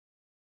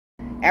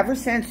Ever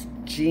since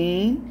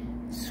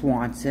Jean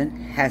Swanson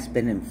has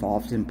been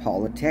involved in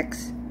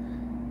politics,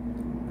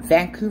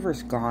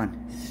 Vancouver's gone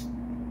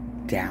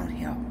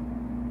downhill.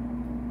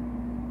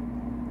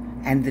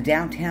 And the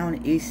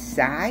downtown east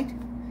side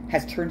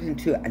has turned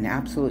into an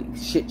absolute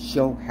shit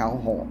show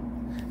hellhole.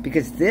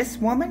 Because this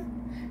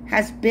woman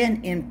has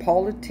been in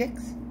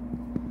politics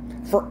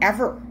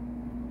forever.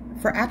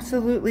 For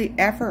absolutely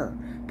ever.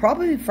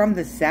 Probably from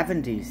the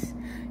 70s.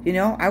 You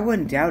know, I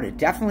wouldn't doubt it.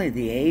 Definitely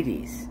the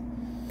 80s.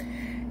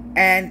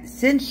 And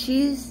since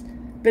she's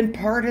been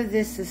part of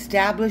this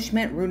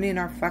establishment ruining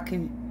our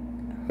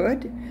fucking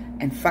hood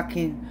and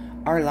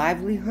fucking our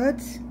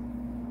livelihoods,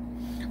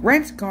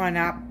 rent's gone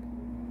up.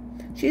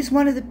 She's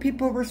one of the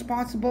people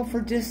responsible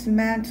for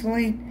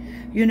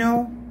dismantling, you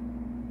know,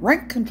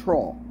 rent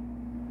control.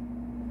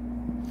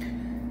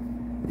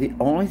 The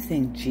only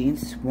thing Jean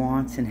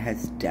Swanson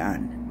has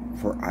done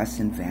for us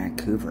in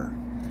Vancouver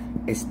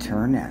is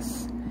turn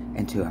us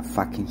into a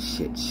fucking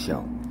shit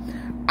show.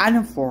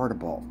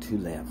 Unaffordable to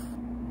live.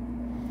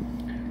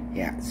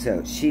 Yeah,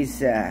 so she's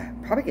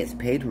probably gets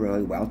paid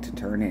really well to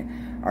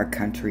turn our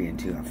country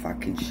into a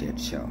fucking shit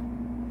show.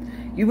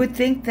 You would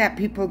think that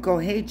people go,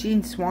 hey,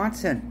 Jean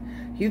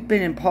Swanson, you've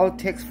been in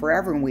politics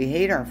forever and we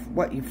hate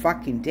what you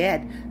fucking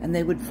did, and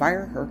they would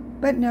fire her.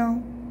 But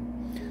no.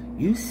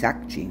 You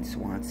suck, Jean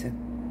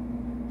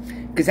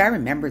Swanson. Because I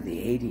remember the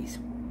 80s,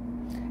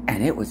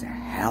 and it was a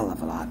hell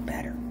of a lot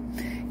better.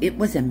 It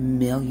was a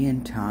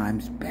million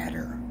times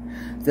better.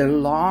 The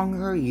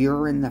longer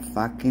you're in the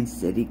fucking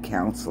city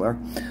councilor,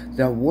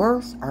 the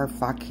worse our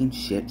fucking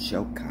shit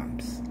show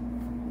comes.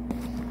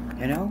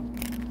 You know?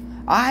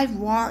 I've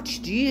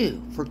watched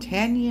you for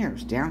 10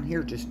 years down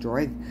here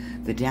destroy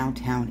the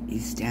downtown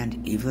East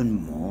End even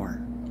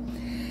more.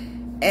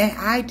 And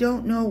I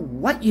don't know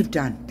what you've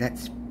done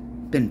that's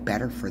been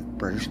better for the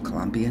British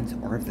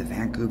Columbians or the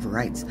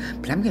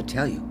Vancouverites. But I'm going to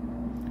tell you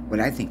what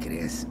I think it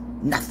is.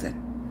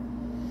 Nothing.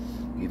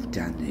 You've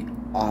done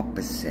the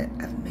opposite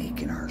of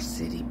making our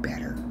city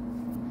better.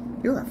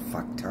 You're a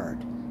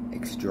fucktard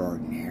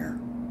extraordinaire.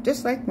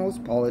 Just like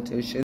most politicians.